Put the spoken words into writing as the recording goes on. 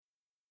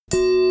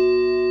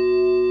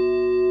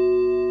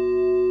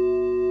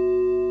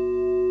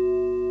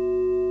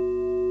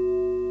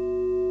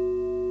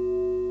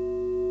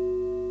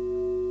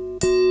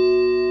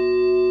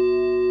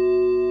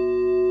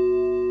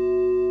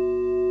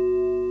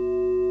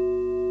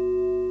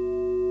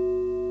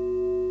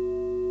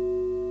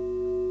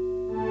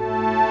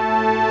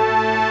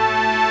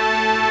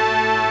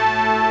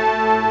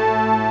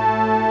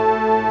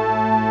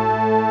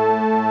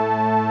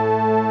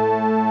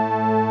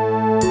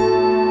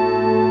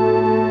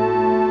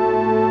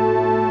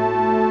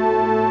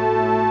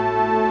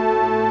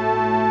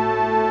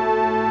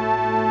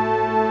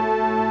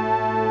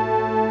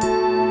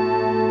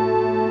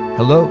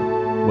Hello,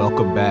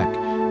 welcome back.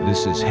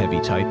 This is Heavy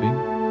Typing.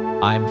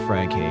 I'm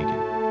Frank Hagen.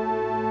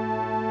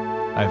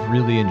 I've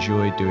really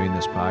enjoyed doing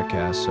this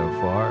podcast so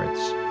far.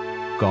 It's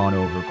gone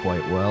over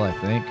quite well, I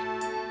think,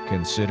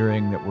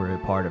 considering that we're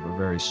a part of a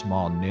very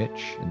small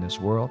niche in this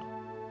world.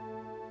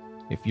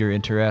 If you're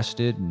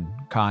interested in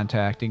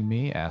contacting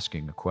me,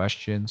 asking a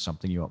question,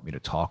 something you want me to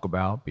talk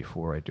about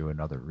before I do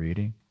another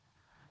reading,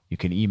 you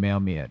can email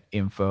me at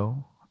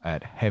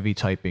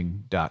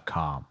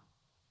info@heavytyping.com.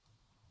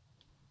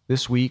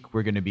 This week,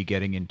 we're going to be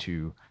getting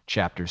into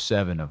Chapter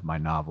 7 of my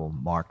novel,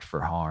 Marked for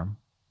Harm,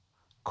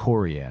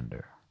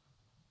 Coriander.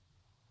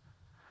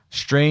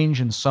 Strange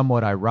and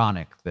somewhat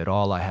ironic that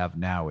all I have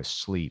now is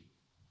sleep.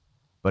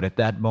 But at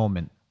that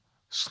moment,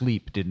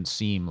 sleep didn't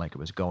seem like it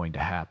was going to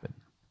happen.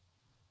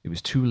 It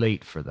was too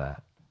late for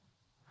that.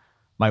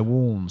 My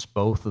wounds,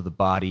 both of the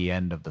body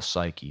and of the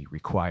psyche,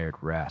 required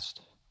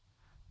rest,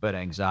 but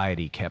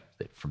anxiety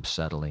kept it from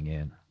settling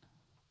in.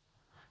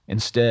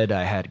 Instead,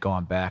 I had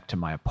gone back to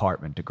my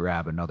apartment to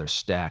grab another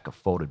stack of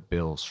folded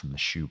bills from the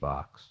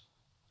shoebox.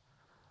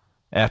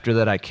 After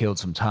that, I killed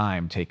some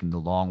time taking the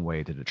long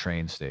way to the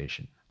train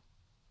station.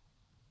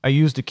 I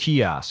used a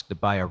kiosk to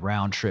buy a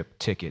round-trip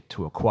ticket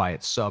to a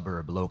quiet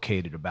suburb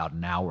located about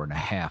an hour and a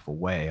half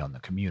away on the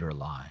commuter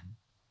line.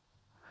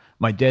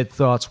 My dead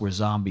thoughts were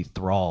zombie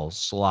thralls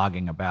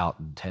slogging about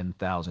in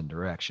 10,000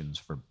 directions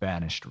for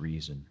banished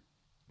reason.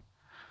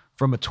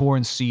 From a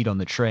torn seat on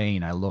the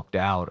train, I looked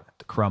out at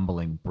the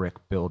crumbling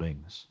brick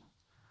buildings.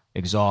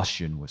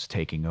 Exhaustion was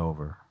taking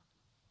over.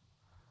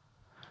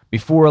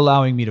 Before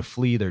allowing me to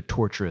flee their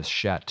torturous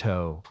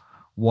chateau,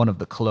 one of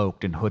the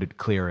cloaked and hooded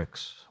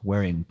clerics,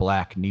 wearing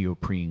black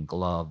neoprene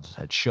gloves,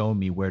 had shown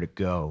me where to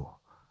go,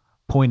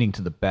 pointing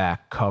to the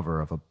back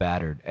cover of a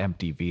battered,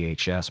 empty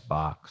VHS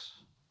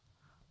box.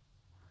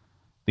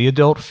 The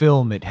adult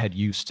film it had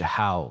used to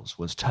house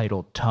was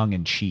titled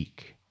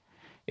Tongue-in-Cheek.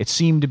 It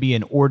seemed to be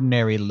an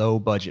ordinary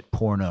low-budget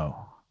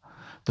porno,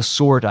 the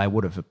sort I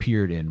would have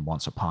appeared in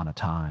once upon a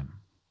time.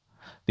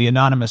 The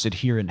anonymous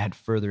adherent had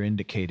further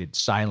indicated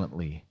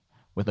silently,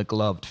 with a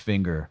gloved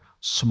finger,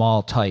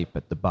 small type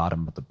at the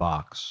bottom of the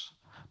box,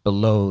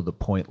 below the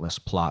pointless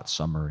plot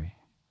summary.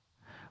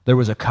 There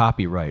was a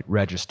copyright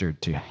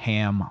registered to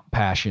Ham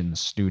Passion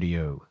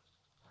Studios,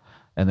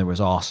 and there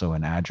was also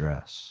an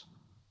address.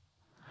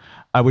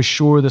 I was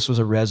sure this was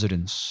a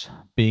residence,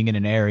 being in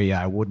an area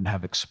I wouldn't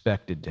have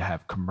expected to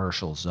have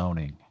commercial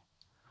zoning.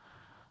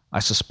 I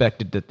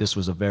suspected that this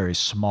was a very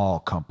small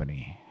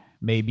company,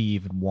 maybe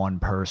even one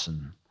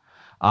person,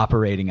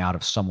 operating out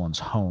of someone's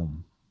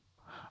home,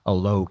 a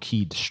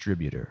low-key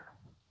distributor.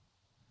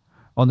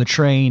 On the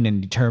train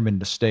and determined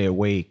to stay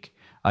awake,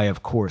 I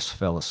of course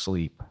fell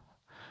asleep,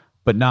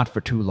 but not for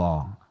too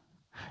long.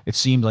 It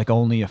seemed like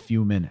only a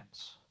few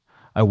minutes.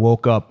 I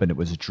woke up and it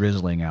was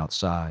drizzling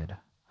outside.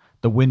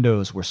 The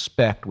windows were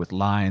specked with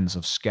lines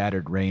of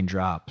scattered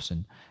raindrops,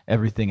 and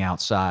everything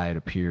outside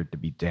appeared to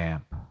be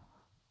damp.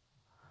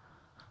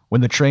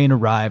 When the train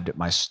arrived at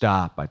my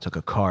stop, I took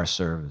a car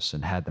service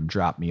and had them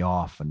drop me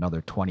off another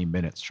 20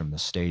 minutes from the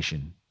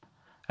station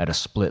at a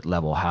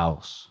split-level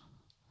house.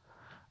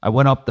 I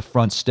went up the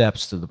front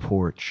steps to the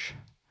porch.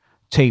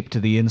 Taped to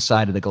the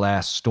inside of the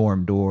glass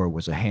storm door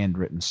was a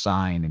handwritten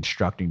sign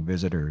instructing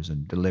visitors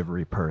and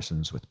delivery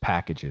persons with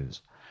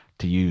packages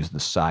to use the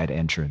side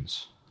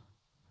entrance.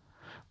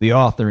 The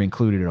author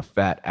included a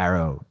fat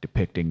arrow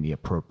depicting the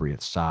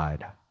appropriate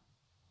side.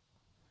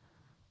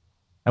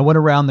 I went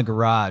around the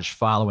garage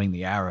following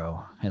the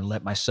arrow and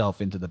let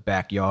myself into the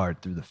backyard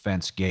through the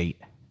fence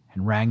gate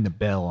and rang the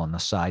bell on the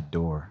side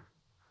door.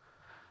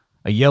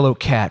 A yellow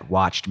cat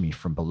watched me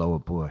from below a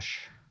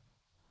bush.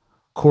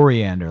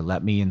 Coriander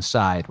let me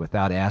inside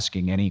without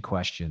asking any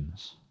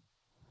questions.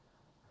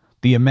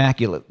 The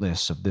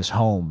immaculateness of this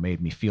home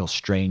made me feel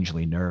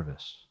strangely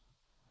nervous.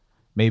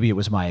 Maybe it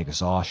was my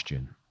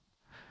exhaustion.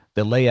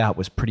 The layout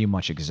was pretty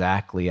much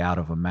exactly out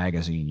of a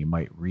magazine you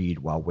might read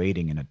while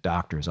waiting in a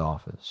doctor's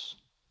office.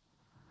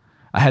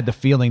 I had the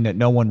feeling that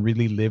no one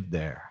really lived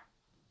there.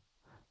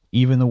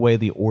 Even the way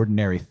the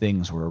ordinary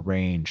things were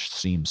arranged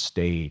seemed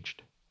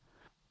staged.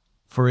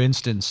 For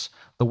instance,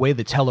 the way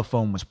the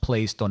telephone was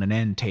placed on an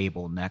end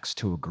table next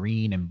to a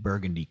green and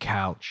burgundy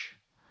couch.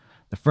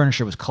 The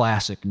furniture was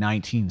classic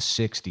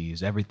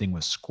 1960s. Everything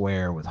was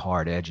square with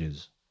hard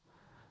edges.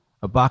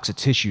 A box of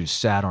tissues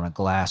sat on a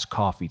glass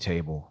coffee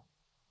table.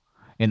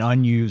 An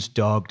unused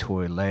dog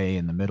toy lay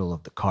in the middle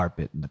of the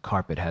carpet, and the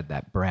carpet had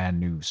that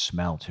brand new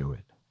smell to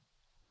it.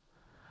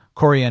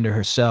 Coriander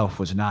herself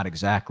was not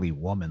exactly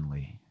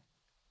womanly.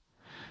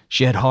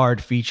 She had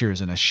hard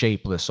features and a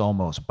shapeless,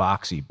 almost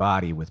boxy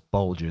body with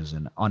bulges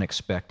in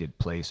unexpected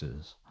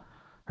places.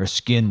 Her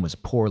skin was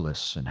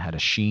poreless and had a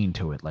sheen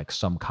to it like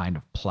some kind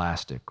of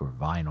plastic or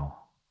vinyl.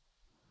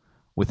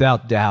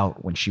 Without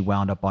doubt, when she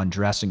wound up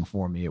undressing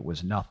for me, it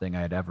was nothing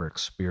I had ever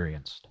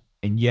experienced.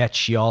 And yet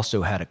she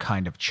also had a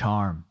kind of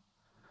charm.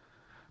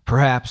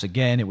 Perhaps,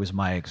 again, it was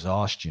my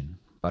exhaustion,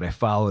 but I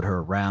followed her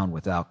around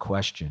without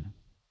question.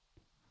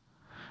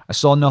 I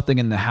saw nothing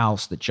in the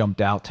house that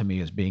jumped out to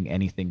me as being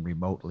anything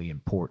remotely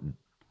important.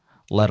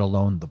 let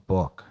alone the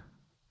book.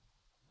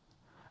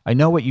 I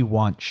know what you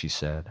want, she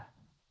said.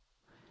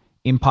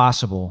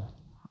 Impossible,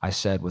 I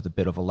said with a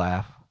bit of a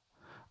laugh.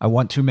 I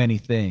want too many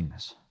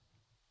things.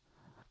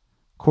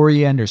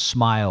 Coriander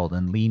smiled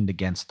and leaned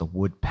against the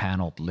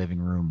wood-paneled living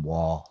room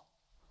wall.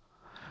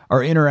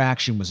 Our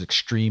interaction was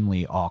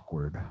extremely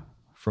awkward,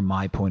 from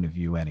my point of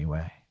view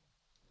anyway.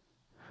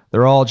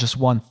 They're all just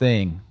one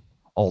thing,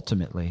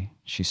 ultimately,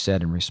 she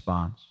said in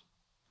response.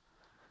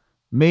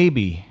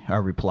 Maybe, I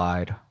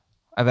replied.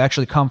 I've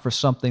actually come for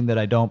something that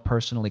I don't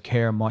personally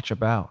care much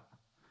about.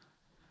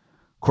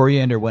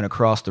 Coriander went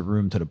across the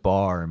room to the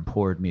bar and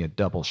poured me a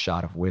double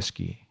shot of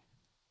whiskey.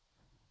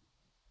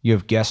 You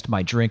have guessed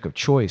my drink of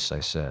choice,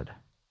 I said.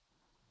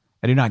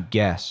 I do not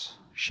guess,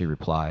 she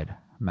replied,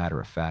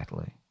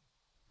 matter-of-factly.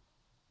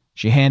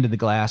 She handed the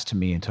glass to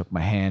me and took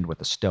my hand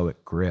with a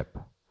stoic grip,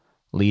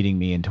 leading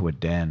me into a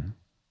den.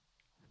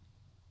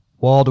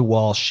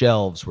 Wall-to-wall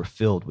shelves were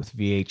filled with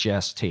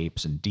VHS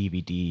tapes and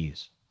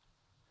DVDs.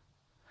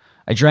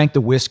 I drank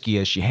the whiskey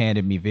as she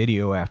handed me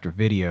video after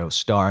video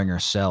starring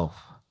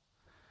herself.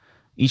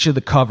 Each of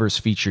the covers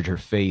featured her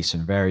face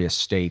in various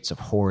states of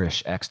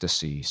whorish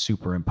ecstasy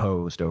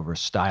superimposed over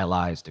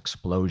stylized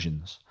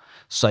explosions,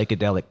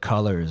 psychedelic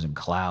colors, and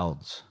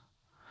clouds.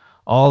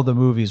 All the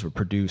movies were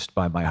produced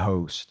by my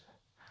host,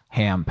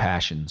 Ham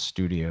Passion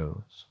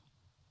Studios.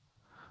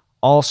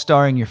 All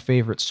starring your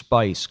favorite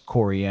spice,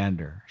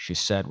 coriander, she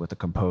said with a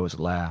composed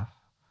laugh.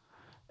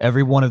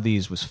 Every one of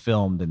these was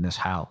filmed in this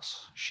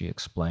house, she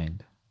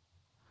explained.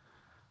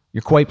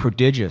 You're quite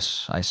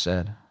prodigious, I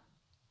said.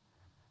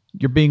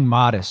 You're being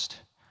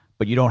modest,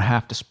 but you don't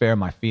have to spare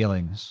my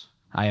feelings.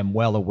 I am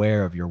well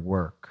aware of your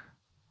work.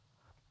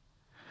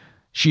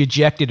 She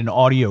ejected an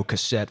audio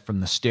cassette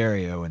from the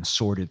stereo and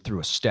sorted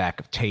through a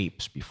stack of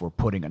tapes before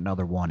putting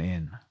another one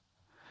in.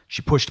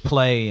 She pushed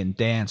play and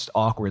danced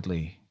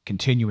awkwardly,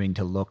 continuing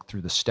to look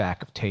through the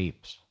stack of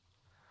tapes.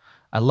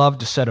 I love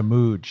to set a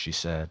mood, she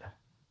said.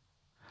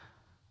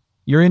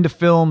 You're into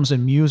films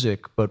and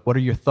music, but what are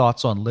your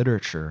thoughts on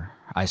literature?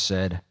 I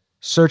said,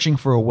 searching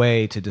for a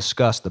way to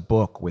discuss the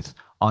book with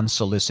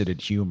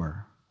unsolicited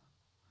humor.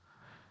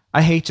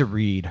 I hate to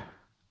read.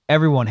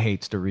 Everyone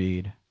hates to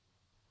read.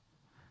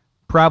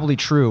 Probably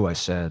true, I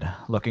said,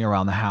 looking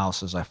around the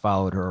house as I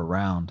followed her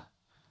around.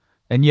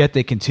 And yet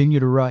they continue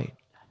to write.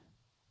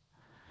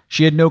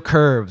 She had no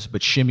curves,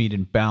 but shimmied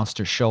and bounced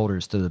her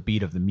shoulders to the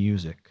beat of the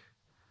music.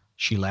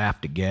 She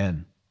laughed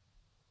again.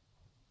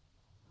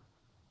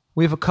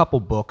 We have a couple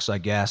books, I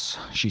guess,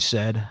 she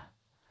said.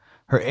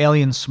 Her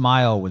alien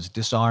smile was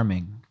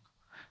disarming.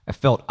 I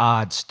felt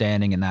odd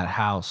standing in that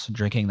house,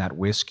 drinking that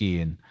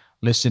whiskey and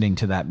listening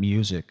to that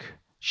music,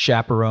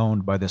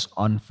 chaperoned by this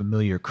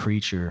unfamiliar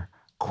creature,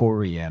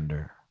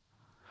 Coriander.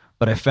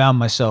 But I found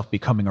myself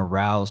becoming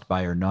aroused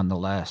by her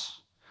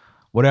nonetheless.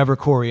 Whatever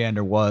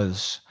Coriander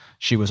was,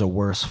 she was a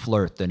worse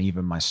flirt than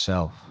even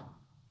myself.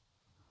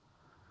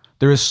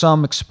 There is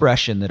some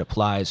expression that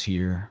applies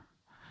here.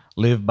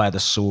 Live by the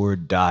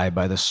sword, die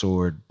by the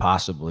sword,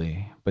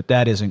 possibly, but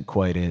that isn't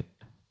quite it.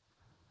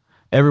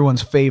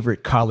 Everyone's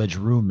favorite college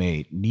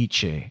roommate,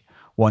 Nietzsche,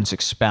 once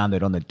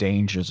expounded on the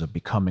dangers of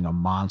becoming a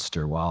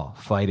monster while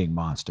fighting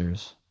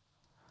monsters.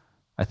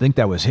 I think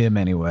that was him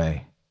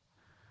anyway.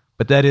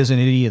 But that isn't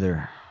it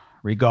either.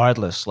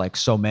 Regardless, like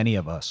so many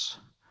of us,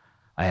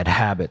 I had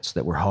habits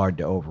that were hard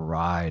to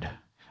override.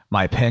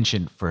 My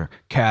penchant for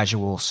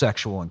casual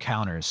sexual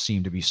encounters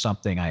seemed to be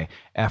something I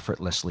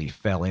effortlessly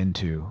fell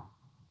into.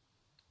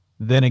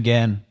 Then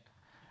again,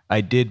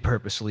 I did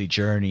purposely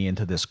journey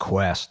into this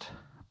quest,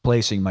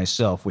 placing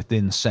myself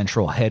within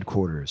central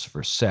headquarters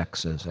for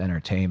sex as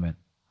entertainment.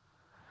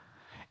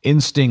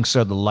 Instincts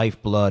are the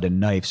lifeblood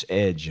and knife's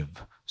edge of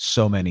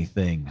so many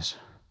things.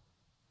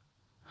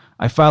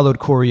 I followed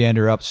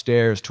Coriander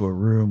upstairs to a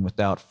room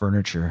without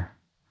furniture.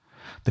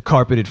 The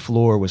carpeted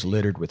floor was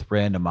littered with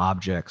random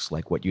objects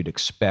like what you'd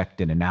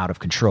expect in an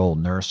out-of-control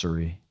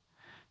nursery.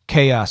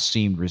 Chaos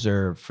seemed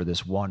reserved for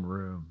this one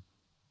room.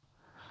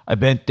 I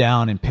bent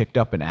down and picked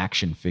up an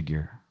action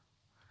figure.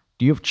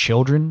 Do you have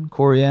children,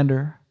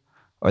 Coriander?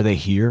 Are they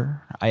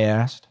here? I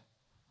asked.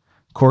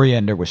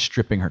 Coriander was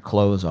stripping her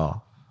clothes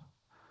off.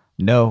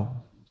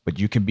 No, but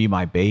you can be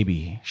my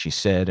baby, she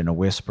said in a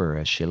whisper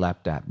as she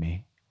leapt at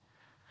me.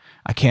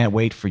 I can't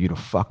wait for you to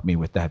fuck me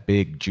with that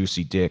big,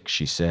 juicy dick,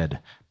 she said,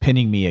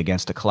 pinning me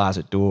against a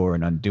closet door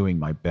and undoing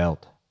my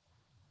belt.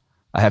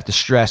 I have to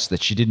stress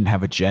that she didn't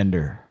have a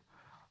gender.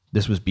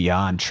 This was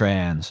beyond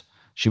trans.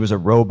 She was a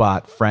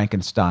robot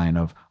Frankenstein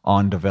of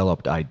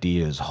undeveloped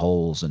ideas,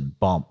 holes and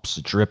bumps,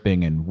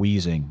 dripping and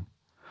wheezing.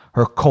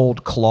 Her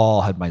cold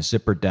claw had my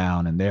zipper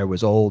down, and there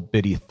was old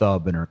Biddy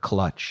Thub in her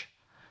clutch.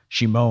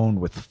 She moaned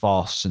with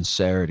false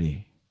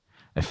sincerity.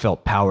 I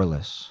felt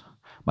powerless.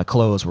 My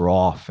clothes were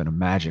off in a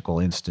magical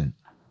instant.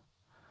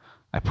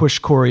 I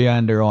pushed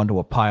Coriander onto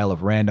a pile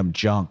of random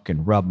junk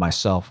and rubbed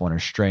myself on her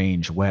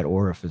strange, wet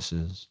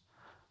orifices.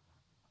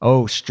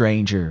 Oh,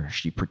 stranger,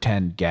 she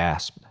pretend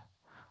gasped.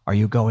 Are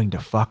you going to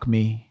fuck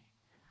me?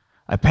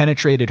 I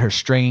penetrated her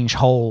strange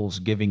holes,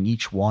 giving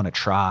each one a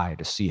try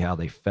to see how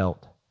they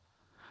felt.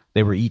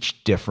 They were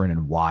each different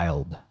and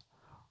wild.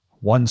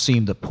 One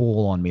seemed to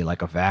pull on me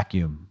like a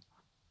vacuum.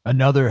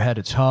 Another had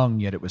a tongue,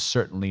 yet it was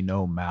certainly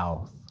no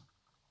mouth.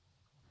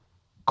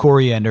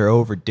 Coriander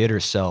overdid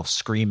herself,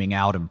 screaming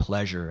out in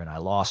pleasure, and I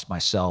lost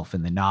myself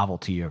in the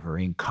novelty of her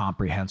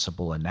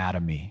incomprehensible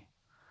anatomy.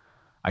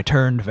 I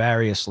turned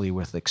variously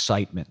with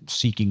excitement,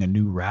 seeking a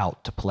new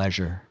route to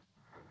pleasure.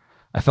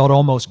 I felt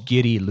almost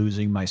giddy,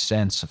 losing my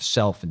sense of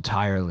self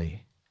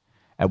entirely.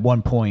 At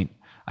one point,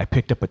 I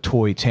picked up a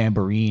toy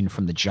tambourine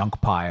from the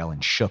junk pile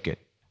and shook it.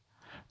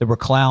 There were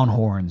clown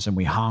horns, and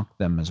we honked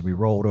them as we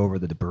rolled over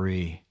the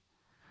debris.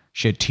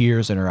 She had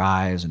tears in her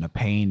eyes, and a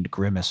pained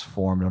grimace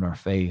formed on her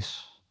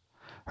face.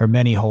 Her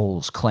many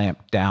holes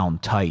clamped down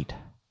tight.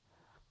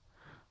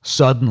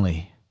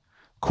 Suddenly,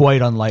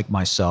 quite unlike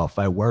myself,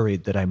 I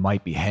worried that I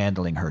might be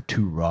handling her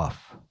too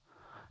rough.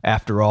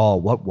 After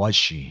all, what was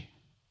she?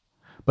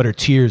 But her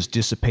tears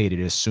dissipated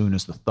as soon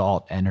as the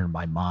thought entered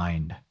my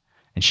mind,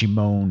 and she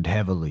moaned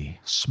heavily,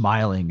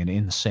 smiling an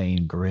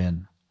insane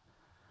grin.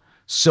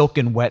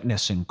 Silken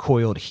wetness and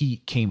coiled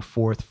heat came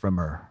forth from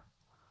her.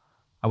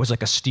 I was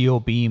like a steel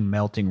beam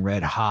melting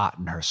red hot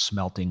in her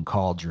smelting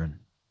cauldron.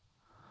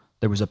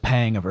 There was a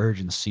pang of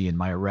urgency in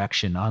my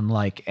erection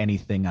unlike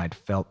anything I'd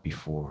felt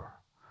before.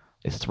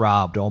 It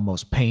throbbed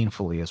almost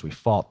painfully as we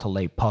fought to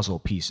lay puzzle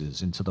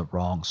pieces into the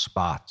wrong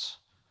spots.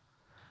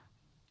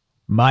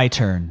 "My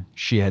turn,"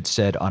 she had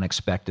said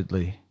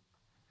unexpectedly.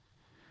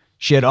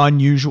 She had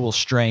unusual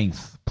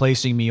strength,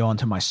 placing me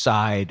onto my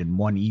side in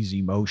one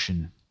easy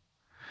motion.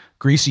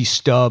 Greasy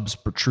stubs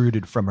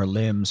protruded from her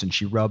limbs, and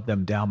she rubbed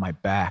them down my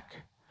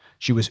back.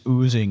 She was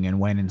oozing and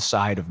went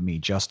inside of me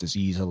just as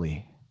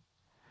easily.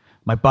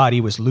 My body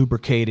was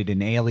lubricated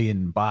in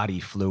alien body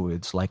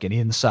fluids like an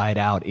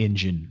inside-out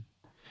engine.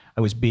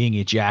 I was being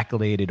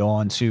ejaculated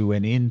onto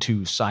and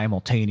into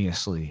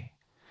simultaneously.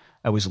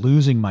 I was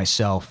losing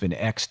myself in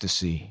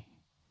ecstasy.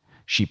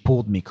 She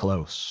pulled me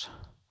close.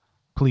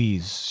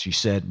 "Please," she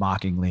said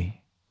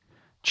mockingly,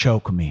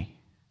 "choke me."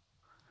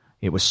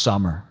 It was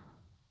Summer.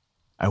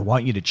 "I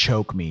want you to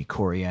choke me,"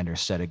 Coriander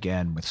said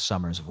again with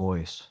Summer's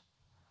voice.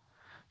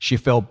 She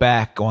fell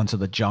back onto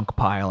the junk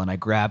pile, and I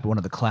grabbed one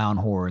of the clown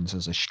horns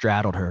as I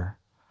straddled her.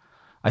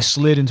 I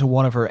slid into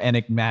one of her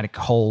enigmatic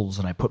holes,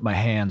 and I put my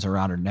hands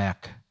around her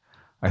neck.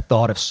 I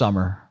thought of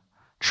Summer,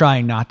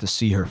 trying not to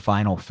see her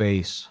final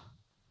face.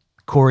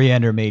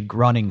 Coriander made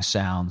grunting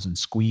sounds and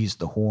squeezed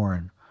the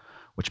horn,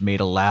 which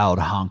made a loud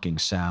honking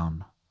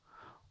sound.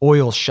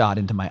 Oil shot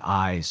into my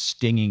eyes,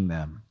 stinging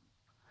them.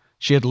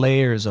 She had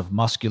layers of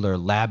muscular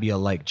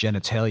labia-like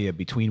genitalia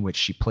between which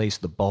she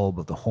placed the bulb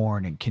of the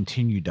horn and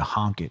continued to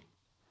honk it.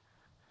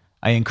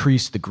 I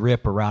increased the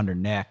grip around her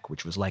neck,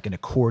 which was like an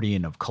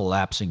accordion of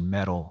collapsing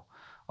metal,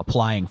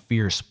 applying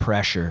fierce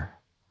pressure.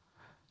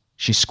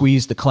 She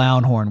squeezed the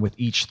clown horn with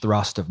each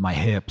thrust of my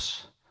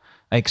hips.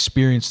 I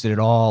experienced it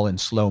all in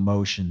slow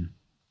motion,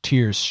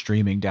 tears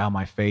streaming down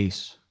my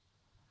face.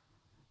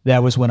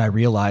 That was when I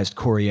realized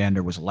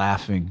Coriander was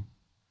laughing.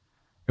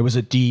 It was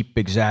a deep,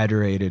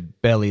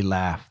 exaggerated belly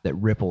laugh that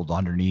rippled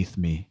underneath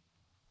me.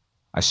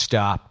 I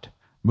stopped,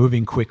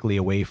 moving quickly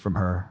away from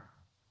her.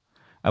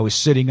 I was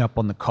sitting up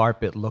on the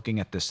carpet looking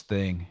at this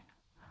thing.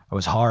 I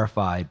was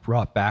horrified,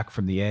 brought back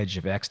from the edge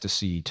of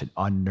ecstasy to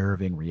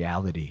unnerving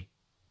reality.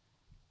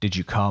 "Did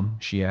you come?"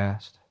 she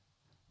asked.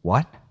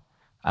 "What?"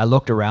 I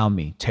looked around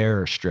me,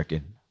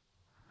 terror-stricken.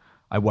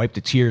 I wiped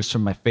the tears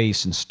from my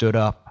face and stood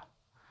up.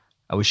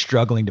 I was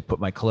struggling to put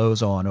my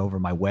clothes on over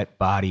my wet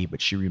body,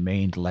 but she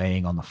remained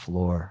laying on the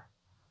floor.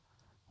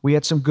 "We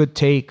had some good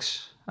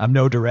takes. I'm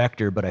no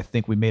director, but I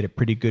think we made a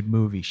pretty good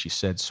movie," she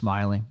said,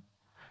 smiling.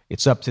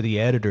 "It's up to the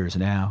editors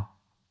now."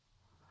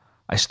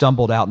 I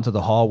stumbled out into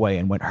the hallway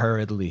and went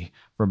hurriedly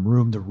from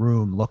room to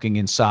room, looking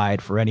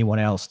inside for anyone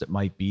else that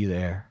might be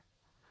there.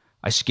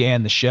 I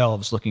scanned the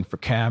shelves looking for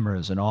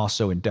cameras and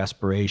also in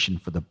desperation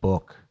for the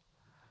book.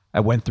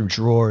 I went through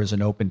drawers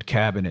and opened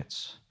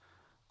cabinets.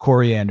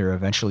 Coriander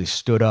eventually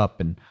stood up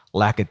and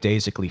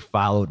lackadaisically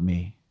followed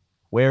me.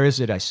 "Where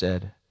is it?" I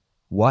said.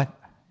 "What?"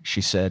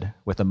 she said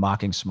with a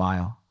mocking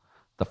smile.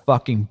 "The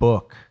fucking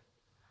book."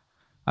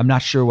 "I'm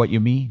not sure what you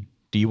mean.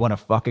 Do you want to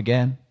fuck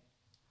again?"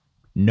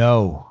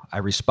 "No," I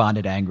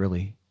responded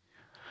angrily.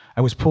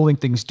 I was pulling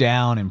things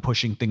down and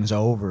pushing things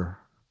over.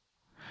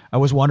 I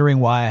was wondering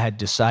why I had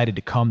decided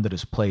to come to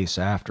this place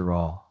after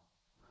all.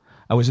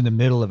 I was in the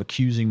middle of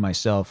accusing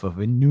myself of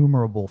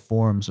innumerable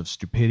forms of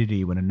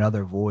stupidity when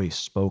another voice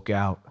spoke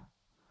out.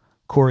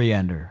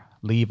 "Coriander,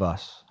 leave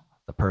us,"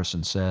 the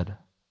person said.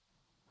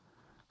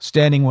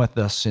 Standing with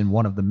us in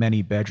one of the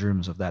many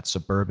bedrooms of that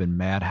suburban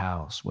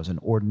madhouse was an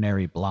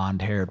ordinary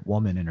blonde-haired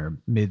woman in her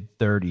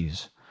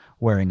mid-30s,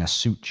 wearing a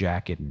suit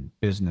jacket and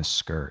business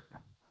skirt.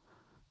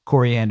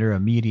 Coriander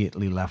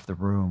immediately left the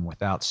room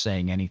without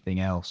saying anything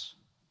else.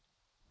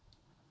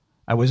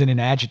 I was in an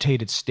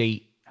agitated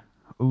state,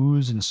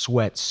 ooze and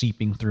sweat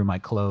seeping through my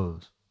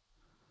clothes.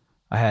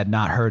 I had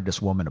not heard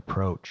this woman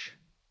approach.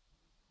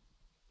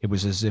 It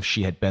was as if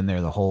she had been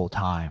there the whole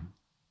time.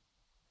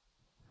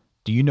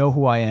 "Do you know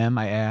who I am?"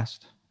 I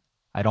asked.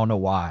 "I don't know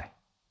why."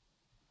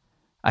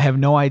 I have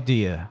no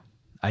idea.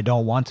 I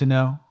don't want to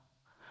know,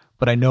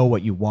 but I know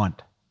what you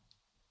want.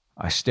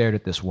 I stared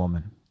at this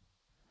woman.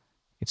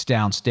 It's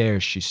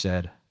downstairs, she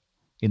said,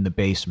 in the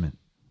basement.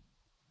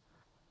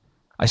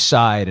 I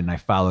sighed and I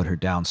followed her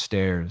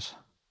downstairs.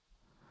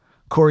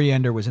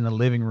 Coriander was in the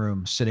living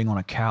room, sitting on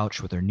a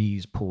couch with her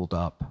knees pulled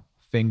up,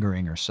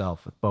 fingering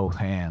herself with both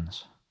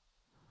hands.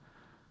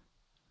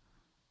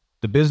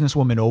 The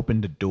businesswoman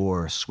opened a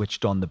door,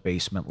 switched on the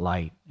basement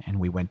light, and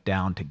we went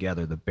down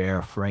together the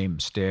bare frame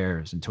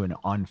stairs into an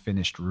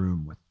unfinished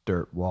room with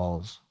dirt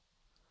walls.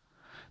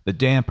 The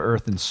damp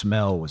earthen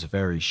smell was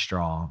very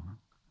strong.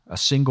 A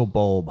single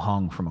bulb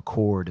hung from a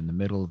cord in the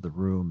middle of the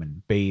room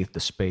and bathed the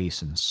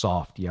space in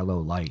soft yellow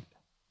light.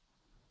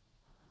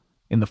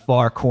 In the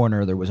far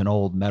corner, there was an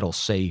old metal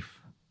safe.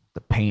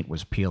 The paint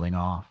was peeling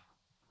off.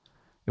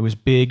 It was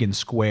big and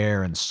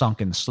square and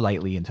sunken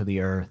slightly into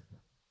the earth.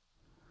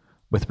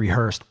 With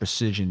rehearsed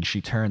precision, she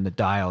turned the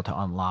dial to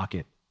unlock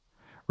it,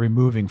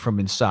 removing from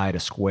inside a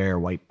square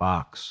white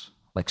box,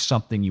 like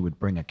something you would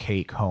bring a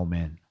cake home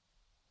in.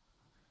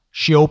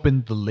 She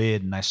opened the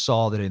lid, and I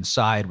saw that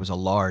inside was a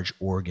large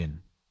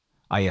organ,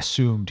 I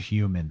assumed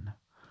human,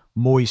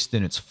 moist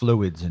in its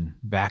fluids and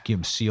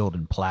vacuum-sealed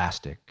in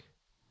plastic.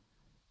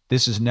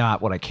 This is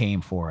not what I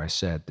came for, I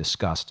said,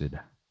 disgusted.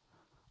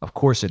 Of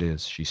course it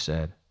is, she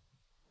said.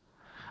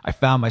 I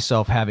found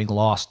myself having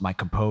lost my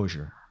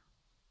composure.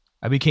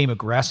 I became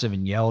aggressive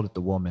and yelled at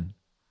the woman.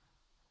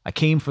 I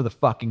came for the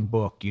fucking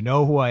book. You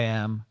know who I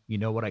am. You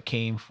know what I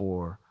came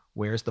for.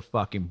 Where's the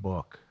fucking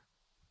book?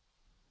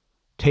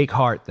 Take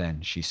heart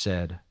then, she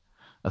said,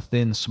 a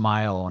thin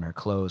smile on her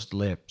closed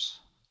lips.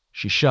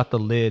 She shut the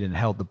lid and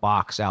held the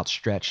box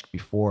outstretched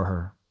before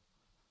her.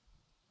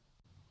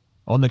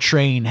 On the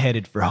train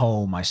headed for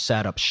home, I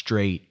sat up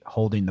straight,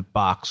 holding the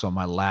box on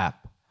my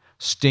lap,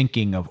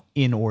 stinking of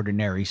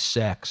inordinary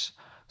sex,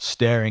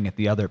 staring at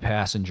the other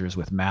passengers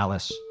with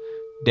malice,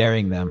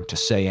 daring them to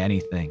say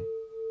anything.